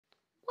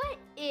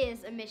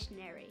is a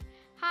missionary?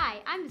 Hi,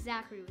 I'm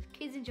Zachary with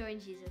Kids Enjoying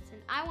Jesus,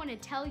 and I want to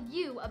tell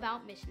you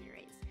about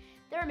missionaries.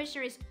 There are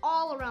missionaries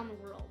all around the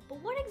world,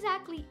 but what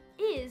exactly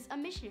is a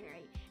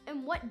missionary,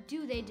 and what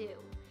do they do?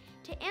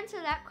 To answer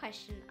that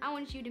question, I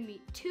want you to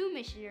meet two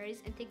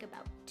missionaries and think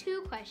about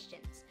two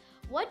questions.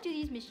 What do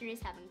these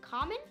missionaries have in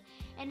common,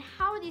 and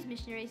how are these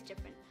missionaries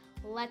different?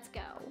 Let's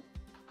go.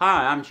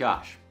 Hi, I'm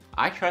Josh.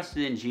 I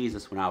trusted in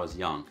Jesus when I was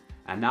young,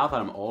 and now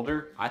that I'm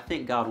older, I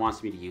think God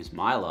wants me to use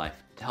my life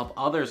to help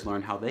others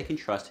learn how they can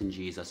trust in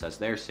Jesus as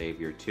their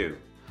Savior too.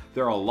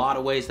 There are a lot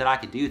of ways that I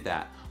could do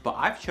that, but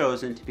I've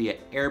chosen to be an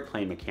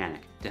airplane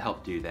mechanic to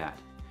help do that.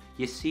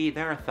 You see,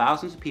 there are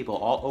thousands of people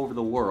all over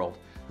the world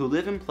who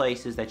live in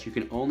places that you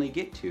can only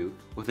get to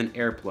with an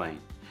airplane,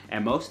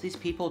 and most of these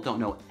people don't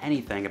know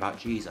anything about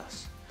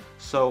Jesus.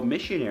 So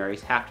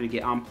missionaries have to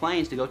get on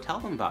planes to go tell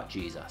them about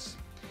Jesus.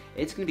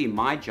 It's going to be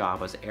my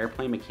job as an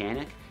airplane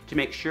mechanic to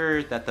make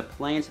sure that the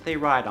planes that they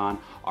ride on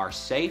are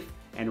safe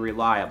and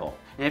reliable.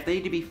 And if they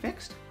need to be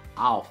fixed,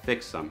 I'll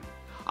fix them.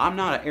 I'm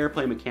not an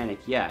airplane mechanic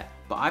yet,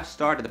 but I've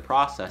started the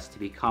process to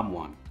become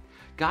one.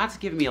 God's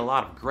given me a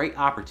lot of great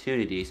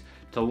opportunities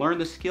to learn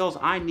the skills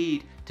I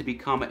need to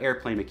become an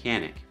airplane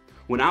mechanic.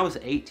 When I was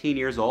 18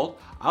 years old,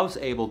 I was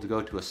able to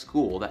go to a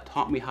school that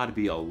taught me how to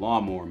be a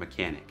lawnmower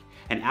mechanic.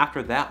 And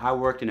after that, I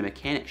worked in a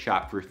mechanic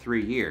shop for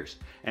 3 years.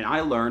 And I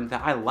learned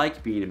that I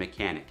like being a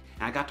mechanic.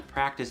 And I got to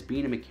practice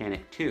being a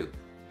mechanic too.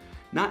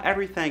 Not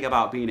everything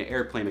about being an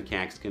airplane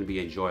mechanic is going to be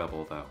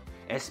enjoyable though.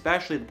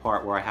 Especially the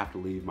part where I have to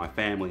leave my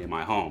family and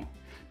my home.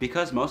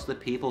 Because most of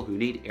the people who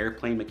need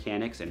airplane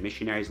mechanics and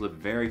missionaries live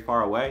very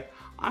far away,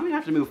 I'm going to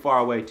have to move far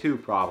away too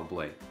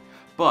probably.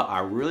 But I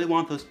really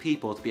want those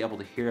people to be able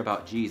to hear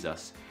about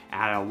Jesus.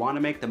 And I want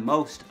to make the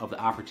most of the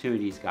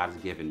opportunities God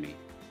has given me.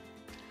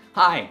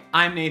 Hi,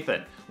 I'm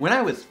Nathan. When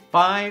I was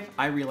 5,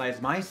 I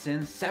realized my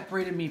sins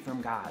separated me from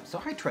God,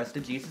 so I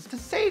trusted Jesus to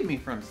save me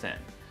from sin.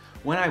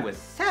 When I was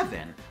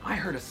 7, I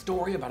heard a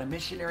story about a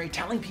missionary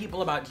telling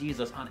people about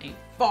Jesus on a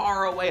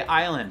faraway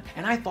island,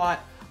 and I thought,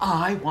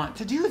 I want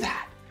to do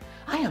that.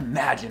 I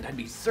imagined I'd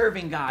be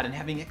serving God and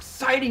having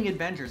exciting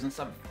adventures in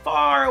some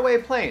faraway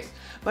place,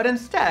 but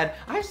instead,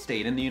 I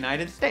stayed in the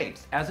United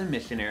States as a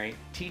missionary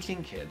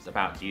teaching kids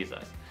about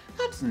Jesus.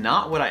 That's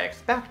not what I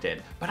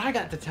expected, but I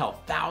got to tell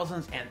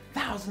thousands and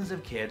thousands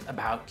of kids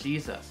about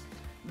Jesus.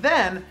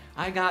 Then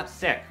I got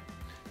sick.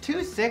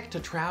 Too sick to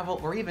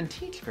travel or even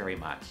teach very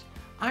much.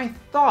 I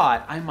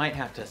thought I might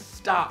have to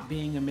stop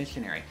being a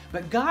missionary,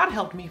 but God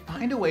helped me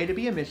find a way to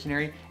be a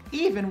missionary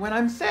even when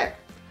I'm sick.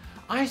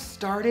 I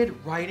started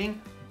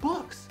writing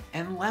books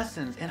and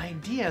lessons and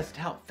ideas to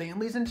help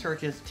families and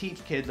churches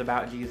teach kids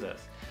about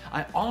Jesus.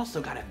 I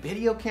also got a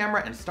video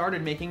camera and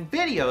started making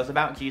videos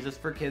about Jesus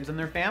for kids and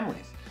their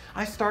families.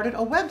 I started a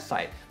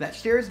website that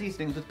shares these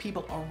things with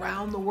people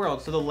around the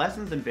world, so the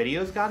lessons and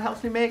videos God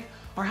helps me make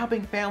are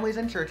helping families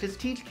and churches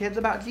teach kids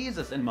about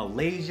Jesus in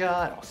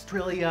Malaysia,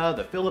 Australia,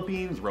 the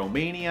Philippines,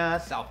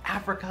 Romania, South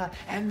Africa,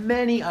 and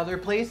many other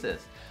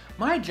places.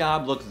 My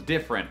job looks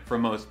different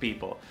from most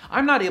people.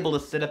 I'm not able to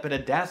sit up at a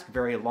desk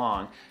very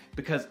long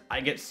because I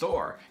get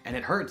sore and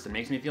it hurts and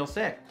makes me feel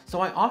sick. So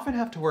I often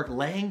have to work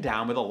laying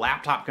down with a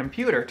laptop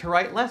computer to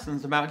write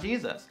lessons about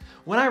Jesus.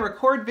 When I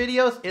record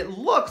videos, it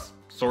looks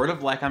sort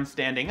of like I'm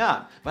standing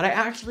up, but I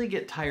actually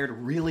get tired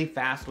really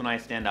fast when I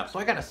stand up. So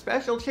I got a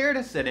special chair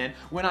to sit in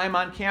when I'm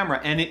on camera,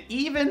 and it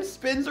even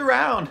spins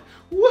around.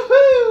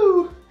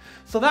 Woohoo!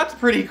 So that's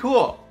pretty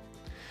cool.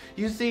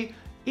 You see,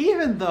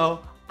 even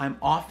though I'm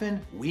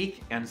often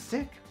weak and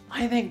sick,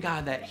 I thank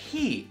God that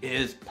He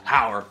is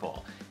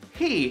powerful.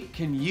 He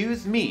can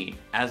use me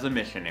as a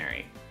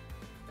missionary.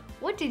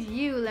 What did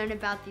you learn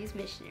about these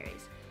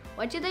missionaries?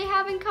 What do they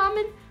have in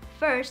common?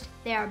 First,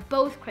 they are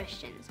both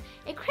Christians.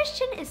 A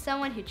Christian is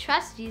someone who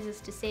trusts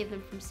Jesus to save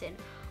them from sin.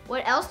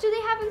 What else do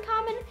they have in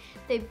common?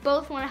 They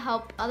both want to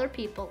help other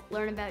people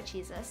learn about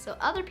Jesus so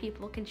other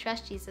people can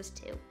trust Jesus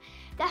too.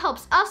 That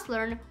helps us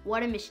learn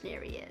what a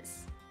missionary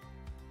is.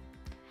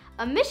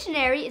 A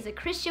missionary is a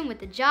Christian with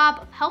the job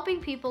of helping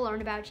people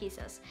learn about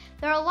Jesus.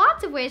 There are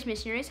lots of ways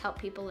missionaries help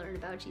people learn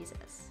about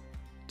Jesus.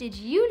 Did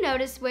you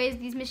notice ways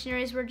these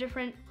missionaries were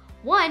different?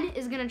 One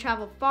is going to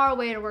travel far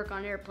away to work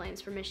on airplanes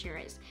for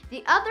missionaries.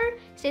 The other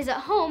stays at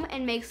home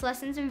and makes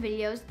lessons and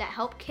videos that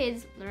help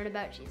kids learn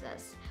about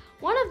Jesus.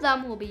 One of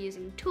them will be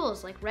using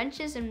tools like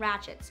wrenches and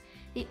ratchets.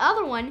 The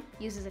other one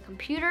uses a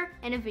computer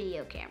and a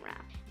video camera.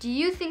 Do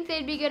you think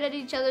they'd be good at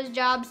each other's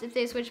jobs if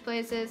they switched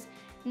places?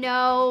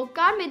 No,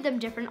 God made them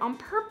different on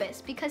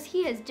purpose because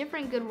He has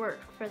different good work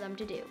for them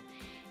to do.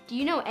 Do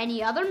you know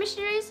any other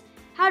missionaries?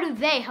 How do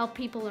they help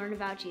people learn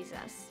about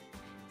Jesus?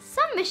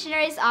 Some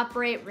missionaries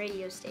operate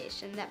radio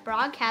stations that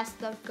broadcast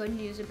the good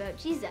news about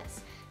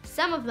Jesus.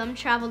 Some of them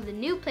travel to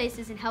new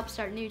places and help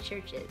start new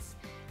churches.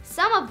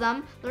 Some of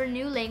them learn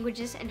new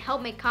languages and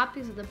help make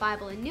copies of the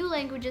Bible in new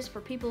languages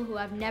for people who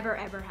have never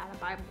ever had a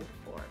Bible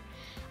before.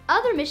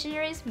 Other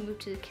missionaries move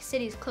to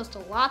cities close to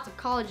lots of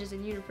colleges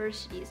and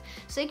universities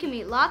so they can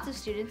meet lots of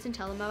students and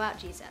tell them about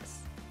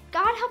Jesus.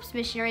 God helps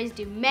missionaries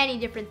do many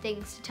different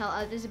things to tell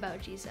others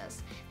about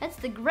Jesus. That's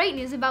the great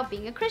news about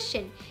being a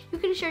Christian. You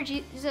can share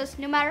Jesus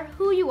no matter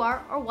who you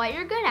are or what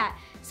you're good at.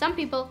 Some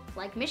people,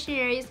 like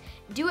missionaries,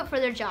 do it for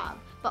their job,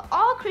 but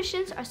all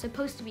Christians are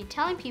supposed to be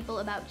telling people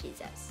about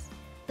Jesus.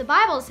 The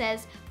Bible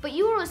says, "But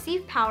you will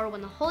receive power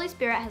when the Holy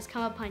Spirit has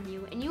come upon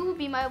you, and you will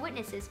be my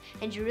witnesses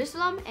in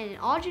Jerusalem and in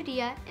all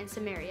Judea and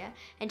Samaria,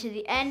 and to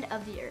the end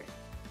of the earth."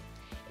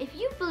 If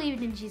you've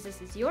believed in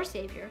Jesus as your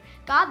Savior,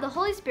 God the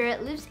Holy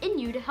Spirit lives in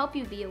you to help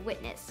you be a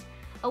witness.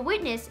 A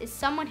witness is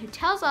someone who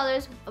tells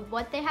others of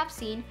what they have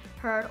seen,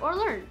 heard, or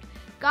learned.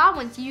 God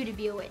wants you to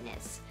be a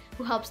witness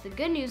who helps the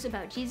good news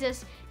about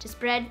Jesus to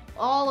spread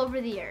all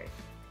over the earth.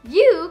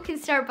 You can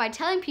start by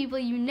telling people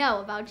you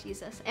know about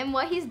Jesus and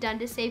what He's done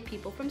to save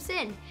people from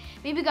sin.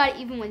 Maybe God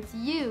even wants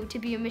you to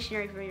be a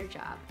missionary for your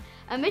job.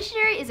 A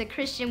missionary is a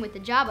Christian with the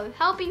job of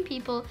helping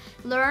people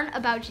learn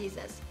about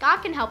Jesus. God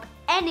can help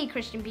any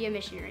Christian be a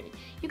missionary.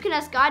 You can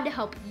ask God to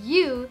help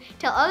you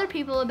tell other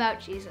people about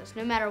Jesus,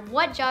 no matter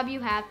what job you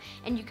have,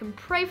 and you can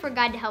pray for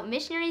God to help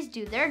missionaries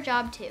do their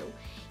job too.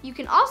 You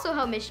can also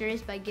help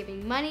missionaries by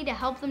giving money to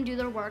help them do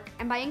their work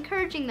and by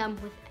encouraging them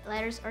with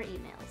letters or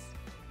emails.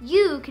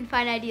 You can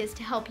find ideas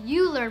to help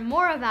you learn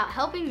more about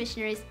helping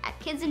missionaries at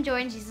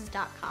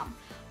kidsenjoyingjesus.com.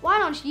 Why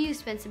don't you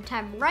spend some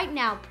time right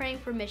now praying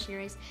for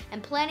missionaries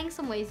and planning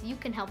some ways you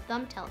can help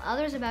them tell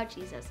others about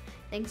Jesus?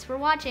 Thanks for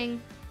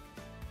watching.